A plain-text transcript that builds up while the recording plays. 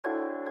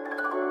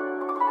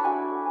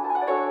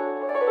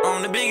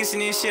I'm the biggest in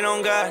this shit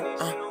on God.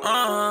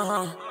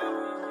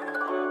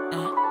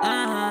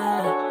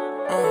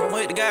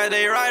 Wait, the guy,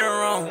 they right or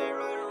wrong?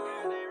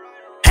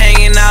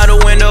 Hanging out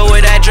the window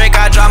with that Drake,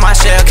 I drop my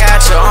shell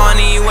catcher. On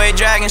the way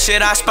dragging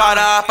shit, I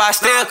spot her up, I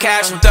still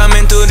catch him.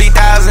 Thumbing through the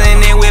thousand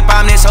and then whip,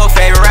 I'm this whole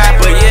favorite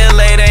rapper. Yeah,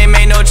 later ain't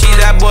made no cheese,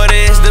 that boy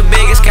is the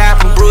biggest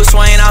capper. Bruce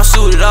Wayne, I'll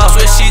suit it up.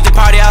 Switch seat the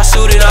party, I'll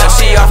suit it up.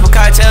 She off a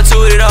cartel,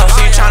 toot it up.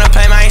 She tryna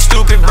play me, I ain't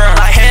stupid, bro.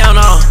 Like hell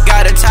no.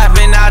 Got it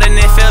typing out and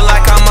it feel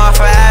like I'm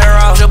off of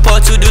Adderall.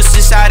 Support to do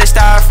inside the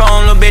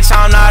styrofoam, little bitch,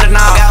 I'm not an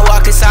all. Got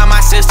walk inside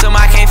my system,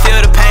 I can't feel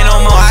the pain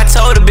no more. I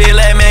told the bitch,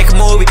 let make a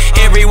movie.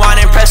 Everyone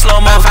and press slow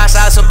mo. 5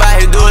 shots up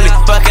out here dually.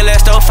 Fuck it,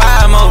 let's throw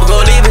 5 more.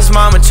 Go leave his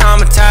mama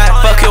traumatized.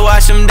 Fuck it,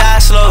 watch him die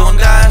slow. Watch him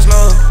die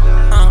slow.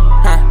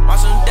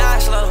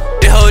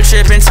 The whole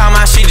trippin' time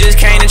out, she just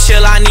came to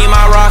chill. I need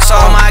my rocks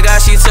off. Oh my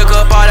god, she took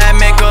up all that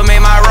makeup, made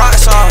my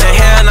rocks off. The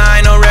hell, nah, I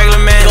ain't no regular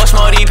man. Go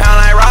smoke these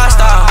pound like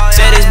Rockstar.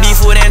 Said it's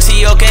beef with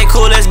MC, okay,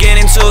 cool, let's get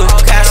into it.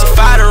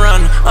 Classified a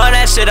runner, all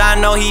that shit I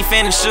know he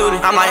finna shoot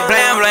it. I'm like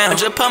blam blam, I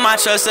just put my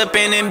trust up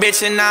in them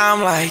bitch and now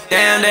I'm like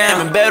damn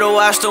damn. And better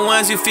watch the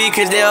ones you feed,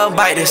 cause they'll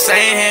bite the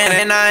same hand.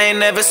 And I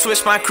ain't never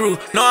switched my crew,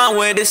 no I'm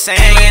with the same.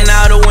 Hanging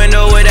out the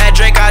window with that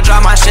Drake, I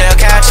drop my shell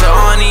catcher.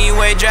 On the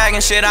way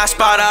dragging shit, I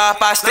spot her up,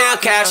 I still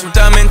catch him.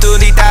 Thumbing through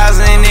the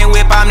thousand and then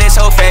whip, I'm this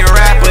whole favorite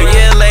rapper.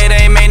 Yeah, later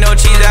ain't made no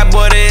cheese, that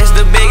boy is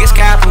the biggest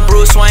capper.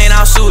 Bruce Wayne,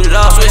 I'll suit it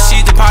up. Switch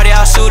seat the party,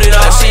 I'll suit it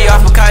up. She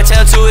off a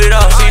cartel, toot it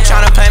up. She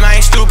tryna play me, I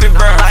ain't stupid,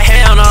 bro. Like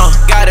hell no.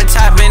 Got it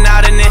typing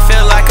out and it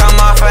feel like I'm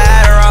off of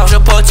Adderall.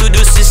 Support to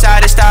do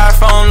inside the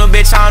styrofoam, little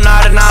bitch, I'm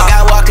not an all.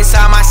 Got walk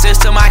inside my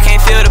system, I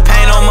can't feel the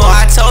pain no more.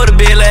 I told the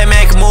bitch, let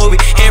make a movie.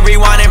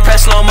 Everyone and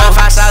press slow mo.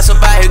 5 shots up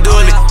out here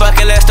dually.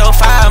 Fuck it, let's throw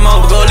 5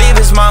 more. Go leave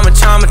his mama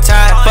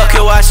traumatized. Fuck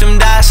it, watch him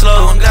die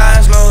slow. Watch him die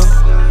slow.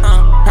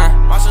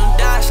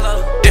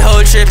 The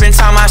whole trippin'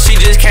 time out, she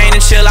just came to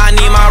chill. I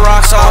need my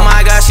rocks off. Oh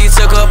my god, she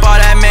took up all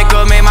that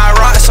makeup, made my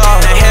rocks off.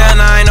 The hell,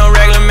 nah, I ain't no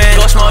regular man.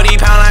 Go smoke these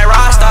pound like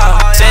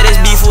Rockstar. Said it's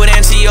beef with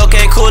MC,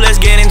 okay, cool,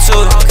 let's get into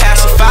it.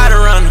 Classified a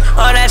runner,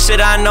 all that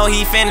shit I know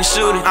he finna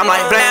shoot it. I'm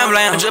like blam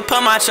blam, I just put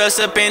my trust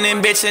up in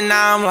them bitch and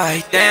now I'm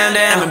like damn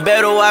damn. And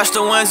better watch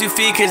the ones you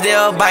feed, cause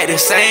they'll bite the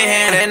same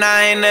hand. And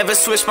I ain't never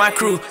switched my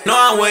crew, no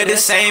I'm with the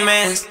same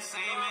man.